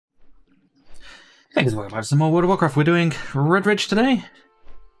Hey guys, welcome back to some more World of Warcraft. We're doing Redridge today.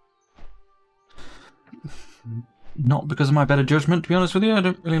 Not because of my better judgment, to be honest with you. I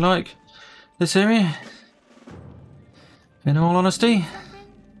don't really like this area, in all honesty.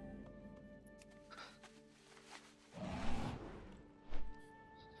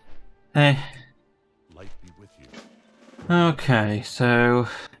 Hey. Light be with you. Okay, so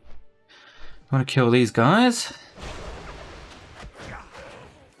I want to kill these guys.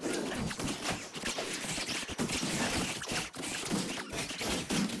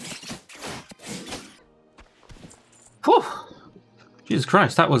 Whew. Jesus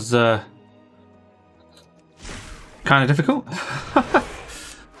Christ, that was kind of difficult.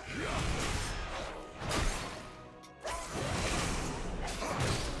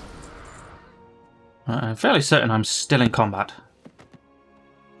 I'm fairly certain I'm still in combat.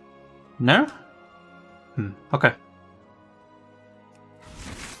 No? Okay.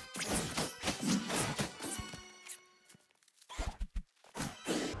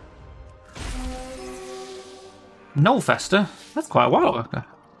 Nullfester? That's quite a while ago.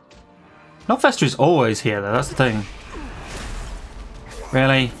 Nullfester is always here though, that's the thing.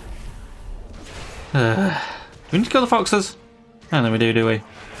 Really? Do we need to kill the foxes? I don't think we do we?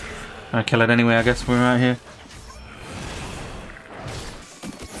 I'll kill it anyway, I guess, when we're out here.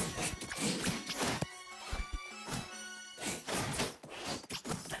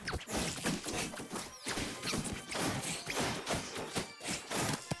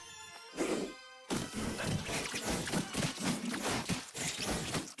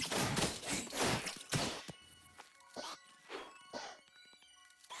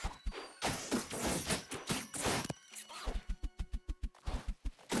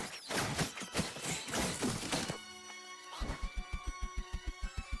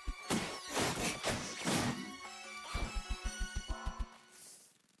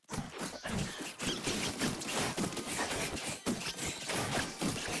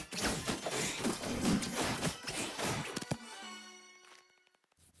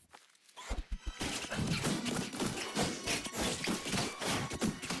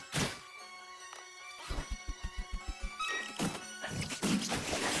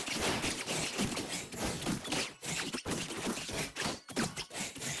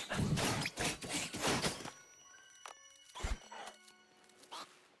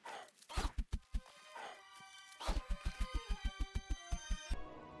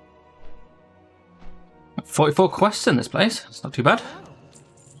 .44 quests in this place. It's not too bad.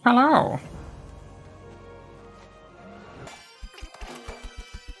 Hello.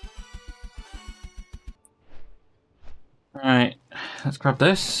 Alright, let's grab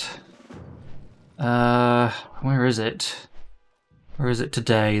this. Where is it? Where is it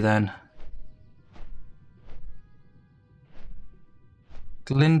today then?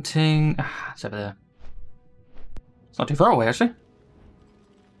 Glinting. Ah, it's over there. It's not too far away actually.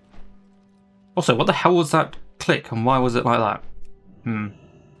 Also, what the hell was that click and why was it like that?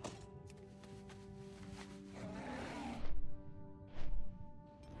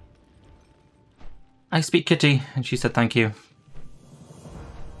 I speak Kitty, and she said thank you.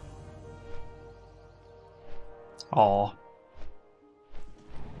 Aww.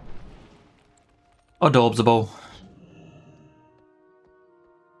 Adorbsable.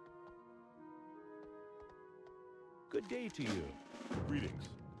 Good day to you. Greetings.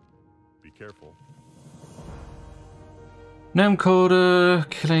 Be careful. Gnome Corder,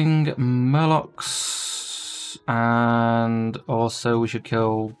 killing Murlocs, and also we should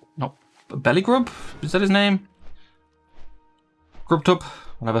kill, not Belly Grub? Is that his name? Grubtub?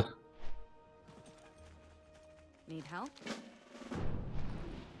 Whatever. Need help?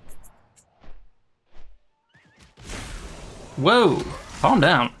 Whoa! Calm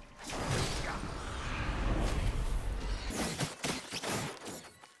down.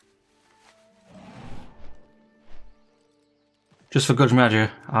 Just for good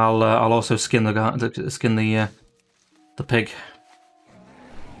measure, I'll also skin the pig.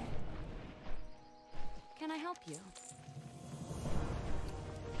 Can I help you?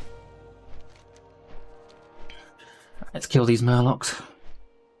 Let's kill these Murlocs.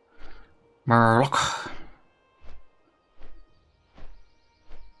 Murloc.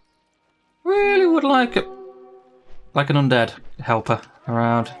 Really would like an undead helper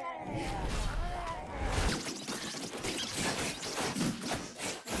around.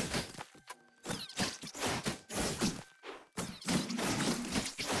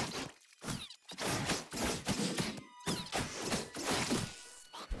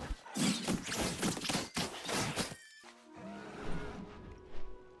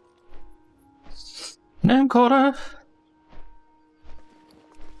 Gnome Corder.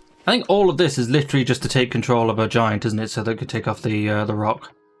 I think all of this is literally just to take control of a giant, isn't it? So they could take off the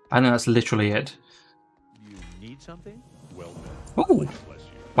rock. I think that's literally it. You need something? Well then. Ooh. Bless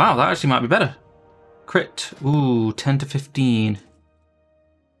you. Wow, that actually might be better. Crit. Ooh, 10 to 15.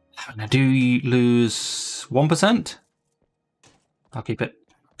 Now, do you lose 1%? I'll keep it.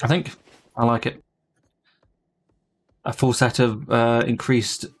 I think. I like it. A full set of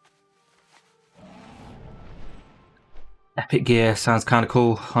increased epic gear sounds kind of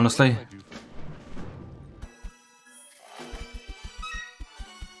cool, honestly.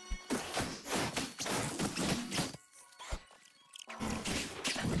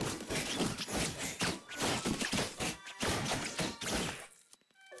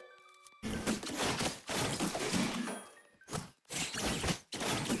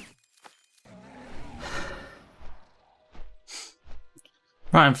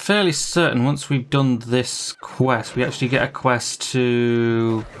 Right, I'm fairly certain once we've done this quest, we actually get a quest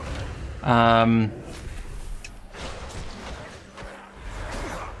to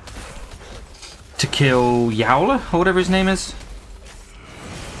kill Yowler, or whatever his name is.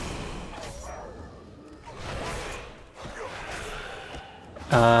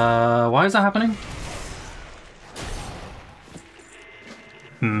 Why is that happening?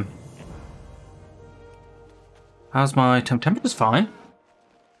 How's my temperature's fine?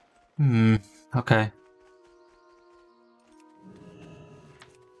 Okay.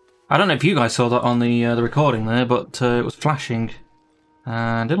 I don't know if you guys saw that on the recording there, but it was flashing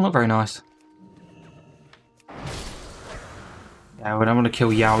and didn't look very nice. Yeah, we don't want to kill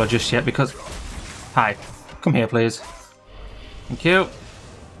Yowler just yet because... Hi, come here please. Thank you.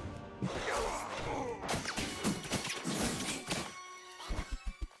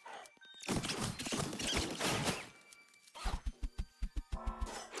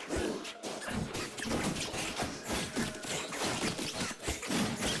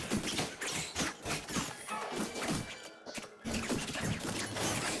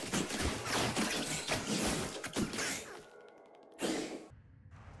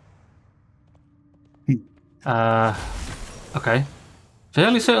 Okay.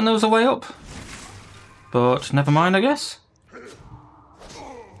 Fairly certain there was a way up. But never mind, I guess.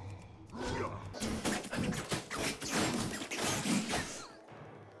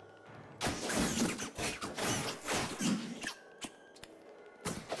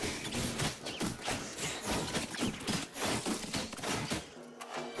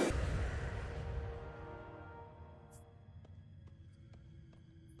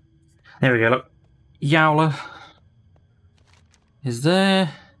 There we go, look. Yowler is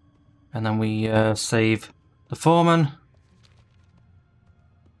there, and then we save the foreman.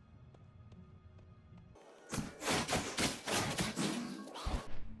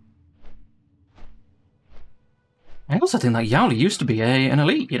 I also think that Yowler used to be an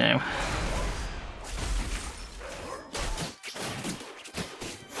elite, you know.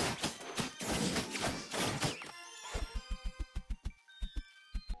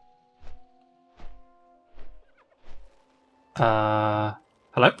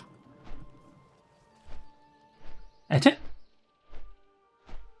 Hello? Ete?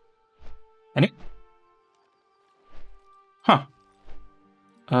 Any? Huh.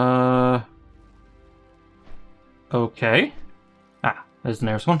 Okay. Ah, there's the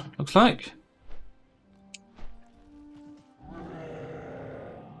nearest one, looks like.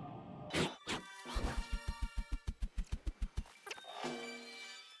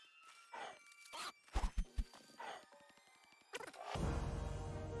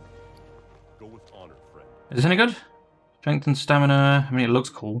 Is this any good? Strength and stamina. I mean, it looks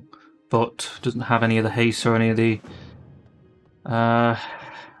cool, but doesn't have any of the haste or any of the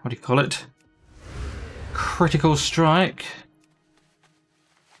what do you call it? Critical strike.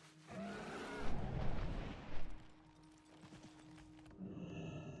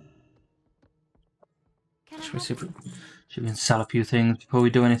 Should we see if we can sell a few things before we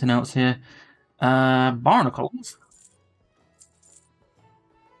do anything else here? Barnacles.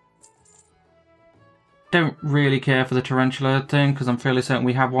 Don't really care for the tarantula thing because I'm fairly certain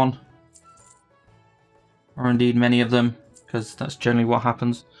we have one, or indeed many of them, because that's generally what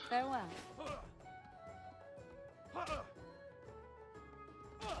happens. Farewell.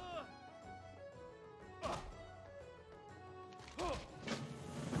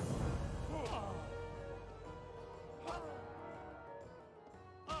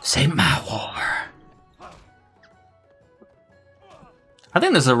 Saint Mawar. I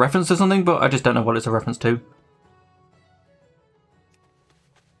think there's a reference to something, but I just don't know what it's a reference to.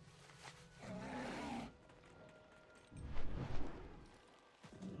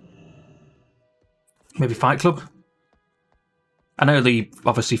 Maybe Fight Club? I know the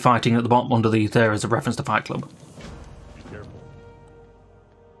obviously fighting at the bottom under there is a reference to Fight Club. Be careful.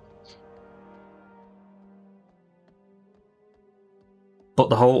 But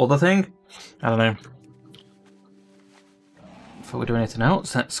the whole other thing, I don't know. Before we do anything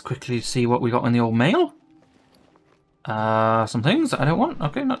else, let's quickly see what we got in the old mail. Some things that I don't want.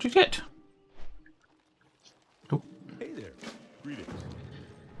 Okay, not just yet. Oh. Hey there. Greetings.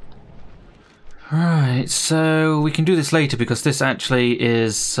 Right, so we can do this later because this actually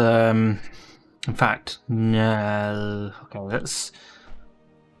is, in fact, no. Okay, let's.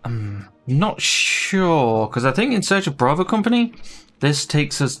 I'm not sure because I think in Search of Bravo Company, this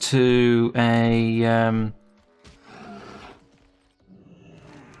takes us to a.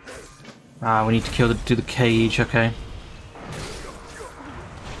 We need to do the cage. Okay.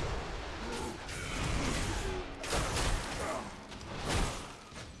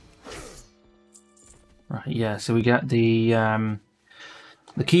 Right, yeah, so we get the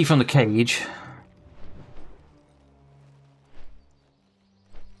key from the cage.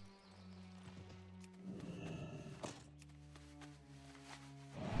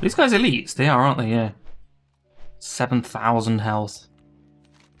 These guys are elites, they are, aren't they? Yeah. 7,000 health.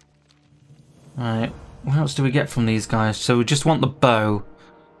 Right, what else do we get from these guys? So we just want the bow.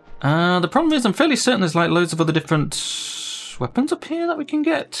 The problem is I'm fairly certain there's like loads of other different weapons up here that we can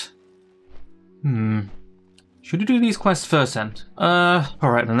get. Should we do these quests first then?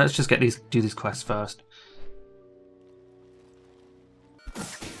 Alright then, let's just do these quests first.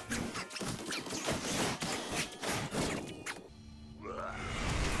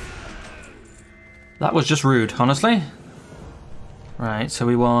 That was just rude, honestly. Right, so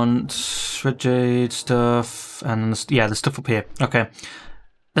we want Redridge stuff, and the stuff up here. Okay,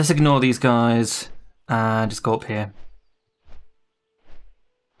 let's ignore these guys and just go up here.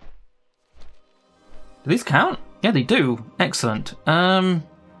 Do these count? Yeah, they do. Excellent.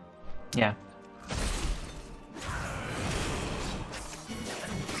 Yeah.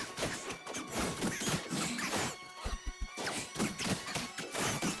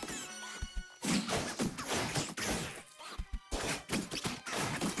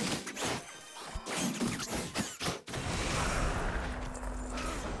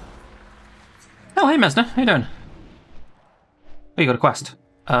 Oh, hey Mesner, how you doing? Oh, you got a quest.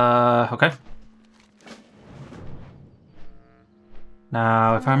 Okay.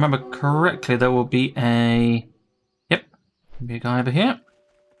 Now, if I remember correctly, there will be a... Yep, be a guy over here.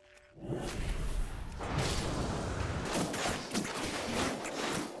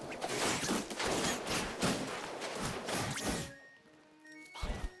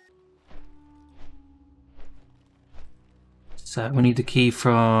 So we need the key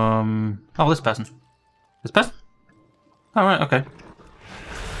from... Oh, this person. This person? Oh, right, okay.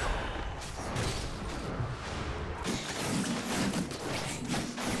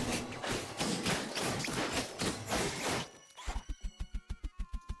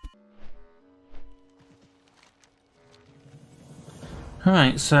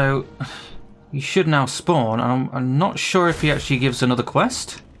 Alright, so he should now spawn. I'm not sure if he actually gives another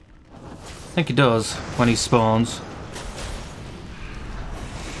quest. I think he does when he spawns.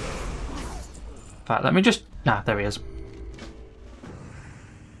 In fact, let me just... Ah, there he is.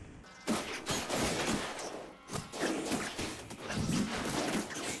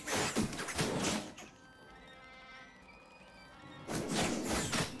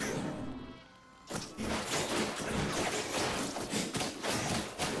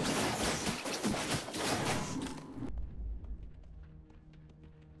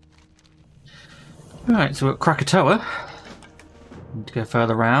 Right, so we're at Krakatoa. Need to go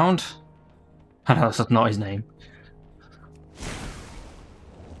further around. I know that's not his name.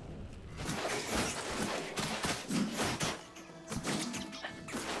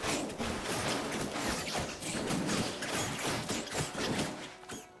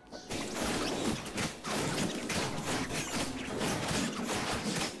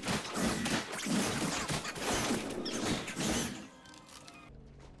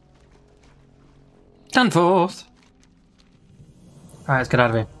 Stand forth. Alright, let's get out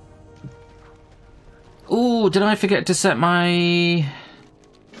of here. Ooh, did I forget to set my...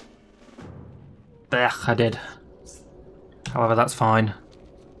 Blech, I did. However, that's fine.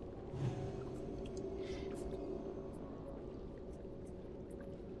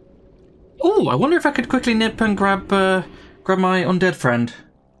 Ooh, I wonder if I could quickly nip and grab my undead friend.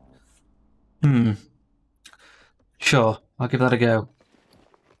 Sure, I'll give that a go.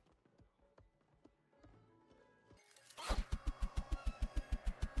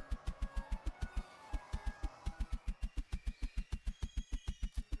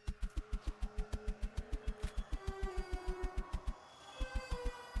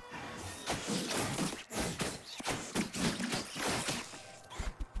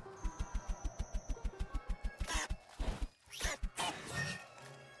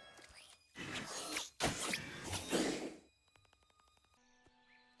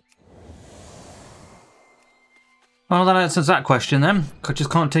 Well, that answers that question then. I just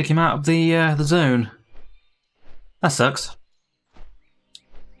can't take him out of the zone. That sucks.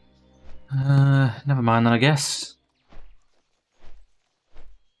 Never mind then, I guess.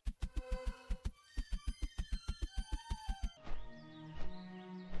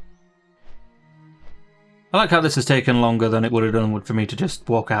 I like how this has taken longer than it would have done for me to just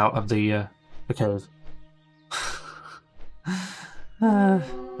walk out of the cave.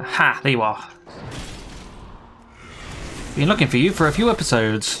 Aha, there you are. Been looking for you for a few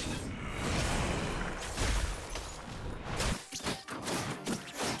episodes.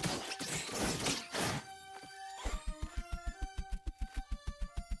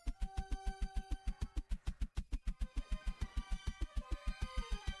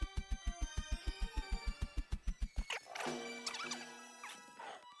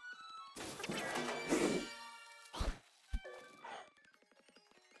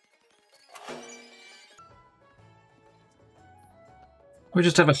 We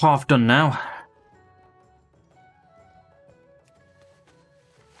just have it half done now.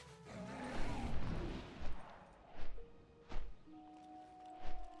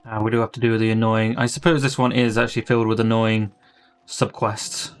 We do have to do the annoying... I suppose this one is actually filled with annoying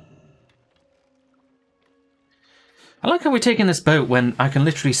subquests. I like how we're taking this boat when I can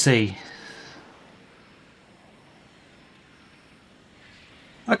literally see.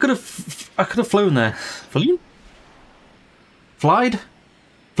 I could have flown there. Flew? Flied?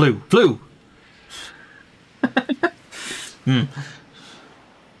 Flew. Okay,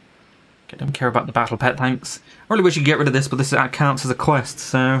 don't care about the battle pet, thanks. I really wish you could get rid of this, but this counts as a quest,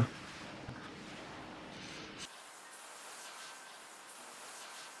 so...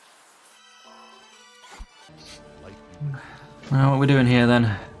 Well, what are we doing here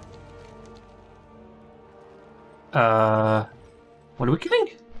then? What are we killing?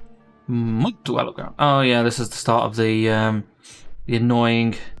 Oh yeah, this is the start of the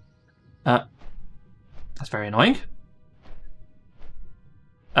annoying... that's very annoying.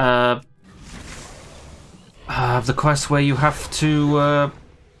 The quest where you have to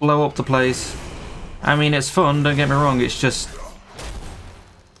blow up the place. I mean, it's fun, don't get me wrong, it's just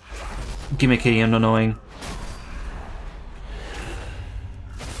gimmicky and annoying.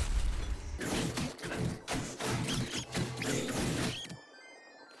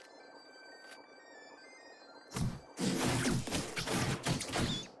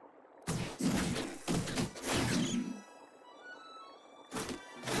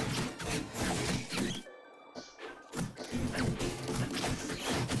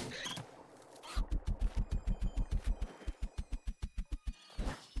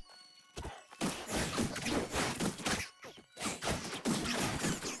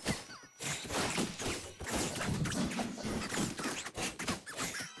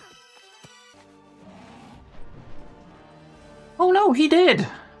 Oh no, he did!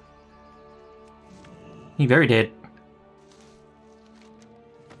 He very did.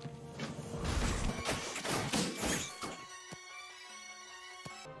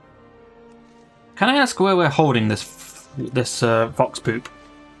 Can I ask where we're holding this fox poop?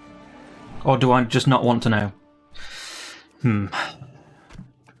 Or do I just not want to know?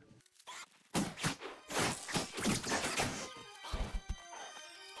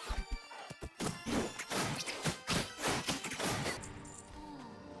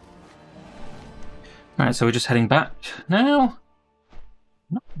 Alright, so we're just heading back now.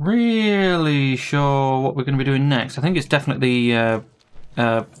 Not really sure what we're going to be doing next. I think it's definitely the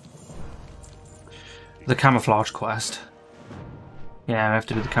camouflage quest. Yeah, we have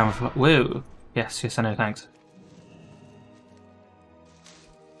to do the camouflage. Whoa! Yes, I know, thanks.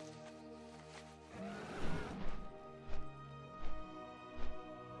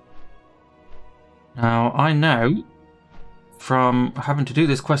 Now, I know from having to do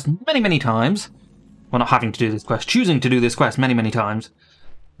this quest many times, well, not having to do this quest, choosing to do this quest many times,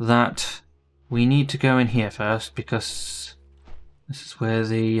 that we need to go in here first, because this is where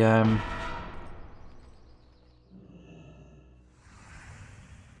the...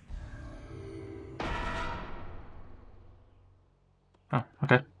 Oh,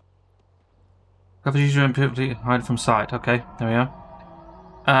 okay. Covers user and hide from sight. Okay, there we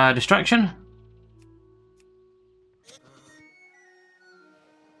are. Distraction?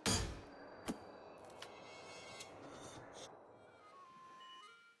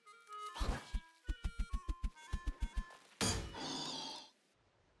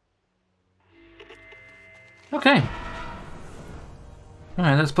 Okay.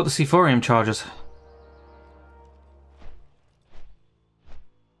 Alright, let's put the C4ium charges.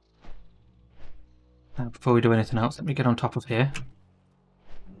 Now, before we do anything else, let me get on top of here.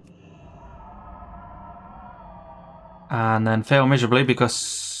 And then fail miserably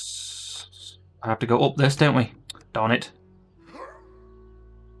because I have to go up this, don't we? Darn it.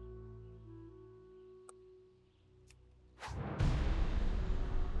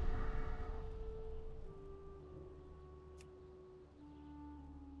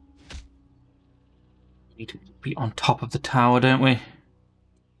 Need to be on top of the tower, don't we?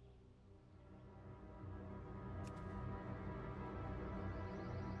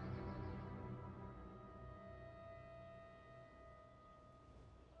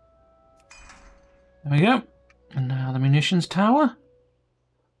 There we go. And now the munitions tower.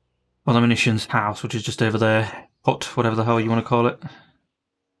 Or the munitions house, which is just over there. Hut, whatever the hell you want to call it.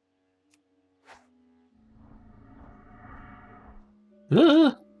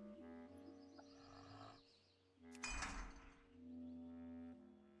 Ugh.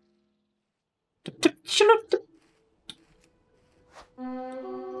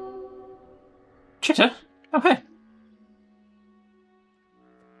 Chitter? Oh, hey.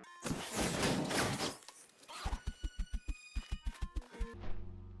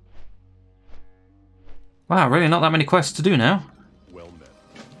 Wow, really not that many quests to do now. Well met.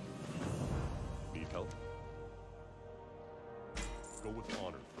 Need help? Go with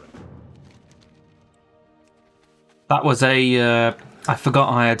honor, friend. That was a, I forgot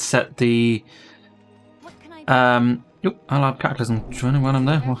I had set the, What can I do? I'll have Cataclysm joining when I'm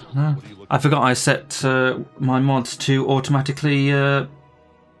there. Well, no. I forgot I set my mods to automatically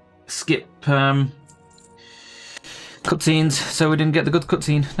skip cutscenes, so we didn't get the good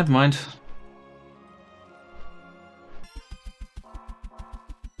cutscene. Never mind.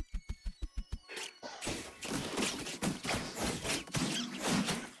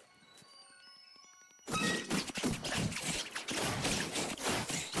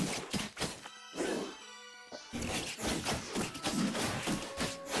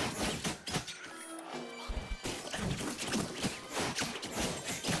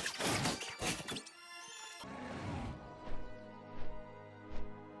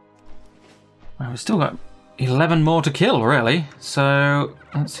 Well, we've still got 11 more to kill, really. So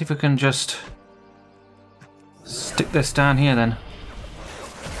let's see if we can just stick this down here then.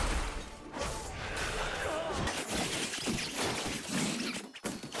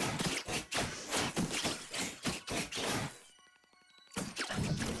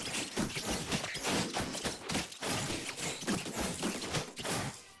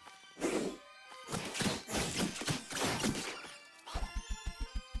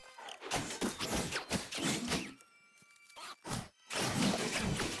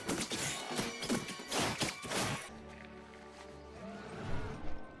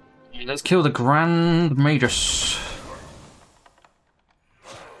 Let's kill the Grand Magus.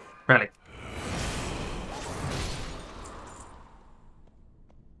 Really?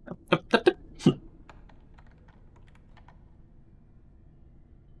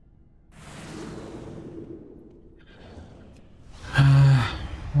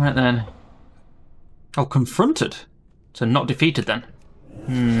 Right then. Oh, confronted. So not defeated then.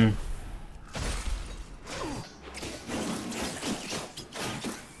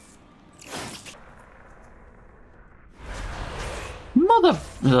 Mother...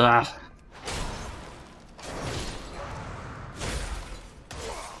 Ugh.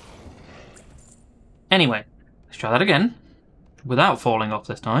 Anyway, let's try that again. Without falling off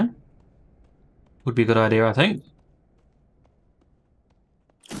this time. Would be a good idea, I think.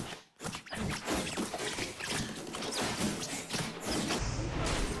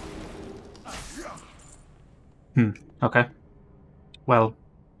 Okay. Well,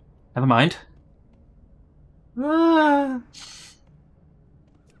 never mind. Ah.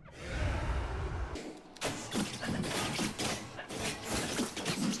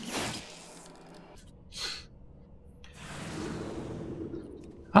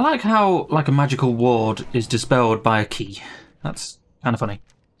 I like how, like, a magical ward is dispelled by a key. That's kind of funny,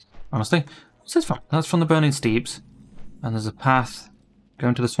 honestly. What's this from? That's from the Burning Steeps. And there's a path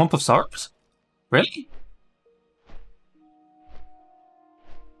going to the Swamp of Sorrows. Really?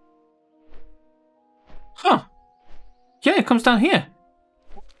 Huh. Yeah, it comes down here.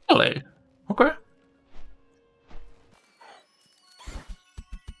 Really? Okay.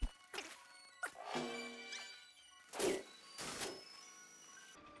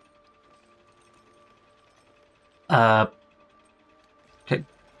 Okay.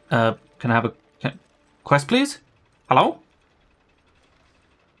 Can I have a quest, please? Hello?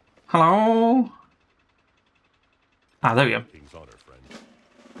 Hello? Ah, there we go. King's honor, friend.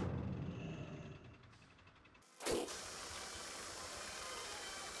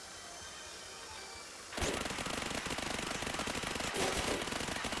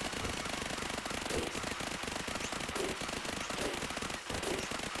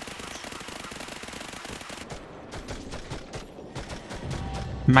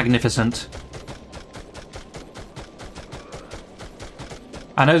 magnificent.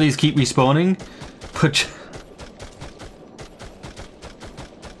 I know these keep respawning, but...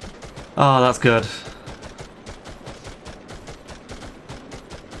 Oh, that's good.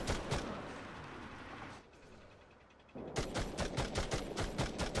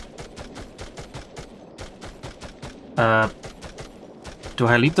 Do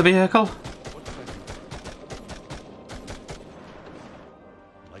I leave the vehicle?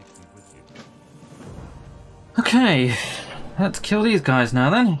 Okay, let's kill these guys now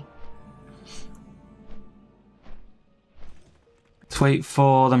then. Let's wait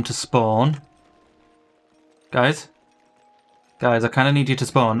for them to spawn. Guys, I kind of need you to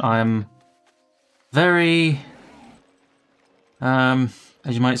spawn. I'm very, as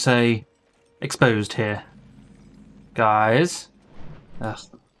you might say, exposed here. Guys. Ugh.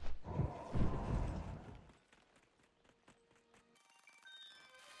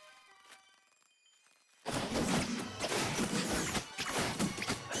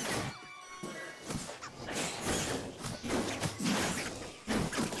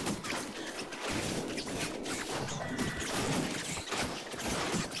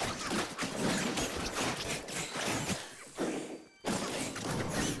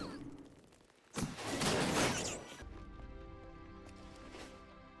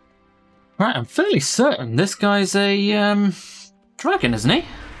 Right, I'm fairly certain this guy's a dragon, isn't he?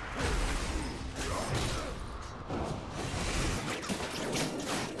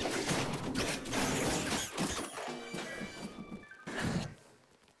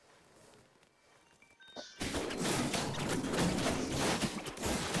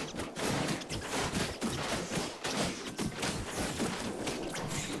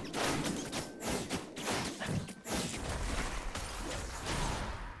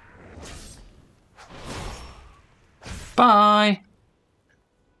 Bye.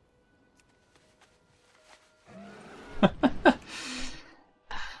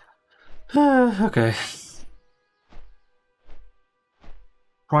 Okay.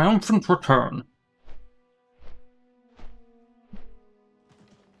 Triumphant return.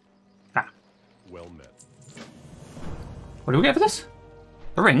 Ah. Well met. What do we get for this?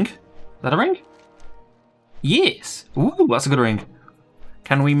 A ring? Is that a ring? Yes. Ooh, that's a good ring.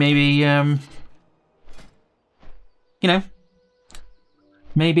 Can we maybe, you know,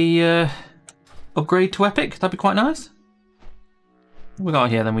 maybe upgrade to epic? That'd be quite nice. What we got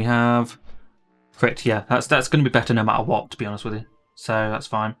here then? We have crit. Yeah, that's going to be better no matter what, to be honest with you. So that's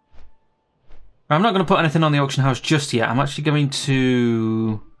fine. I'm not going to put anything on the auction house just yet. I'm actually going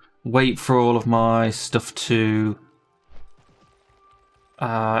to wait for all of my stuff to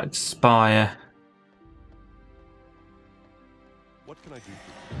expire. What can I do for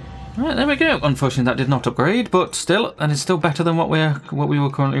you? Right, there we go. Unfortunately, that did not upgrade, but still, and it's still better than what we were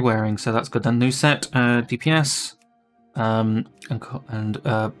currently wearing. So that's good. Then new set, DPS, and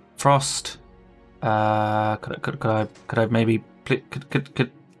frost. Could I maybe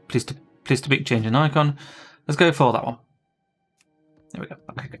please to be changing icon? Let's go for that one. There we go.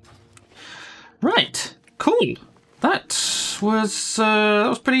 Okay, good. Right, cool. That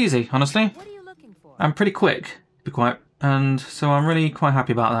was pretty easy, honestly. What are you looking for? And pretty quick, to be quite. And so I'm really quite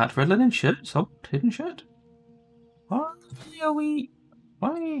happy about that. Red linen shirt, so hidden shirt. Why are we?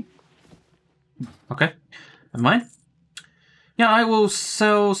 Why? Okay, never mind. Yeah, I will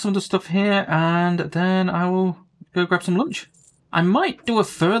sell some of the stuff here, and then I will go grab some lunch. I might do a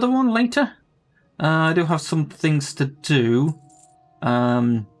further one later. I do have some things to do,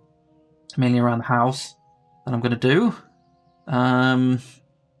 mainly around the house that I'm going to do.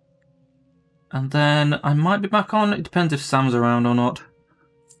 And then I might be back on. It depends if Sam's around or not.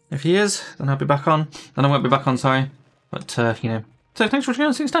 If he is, then I'll be back on. Then I won't be back on, sorry. But, you know. So thanks for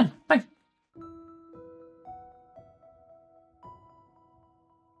watching. See you next time. Bye.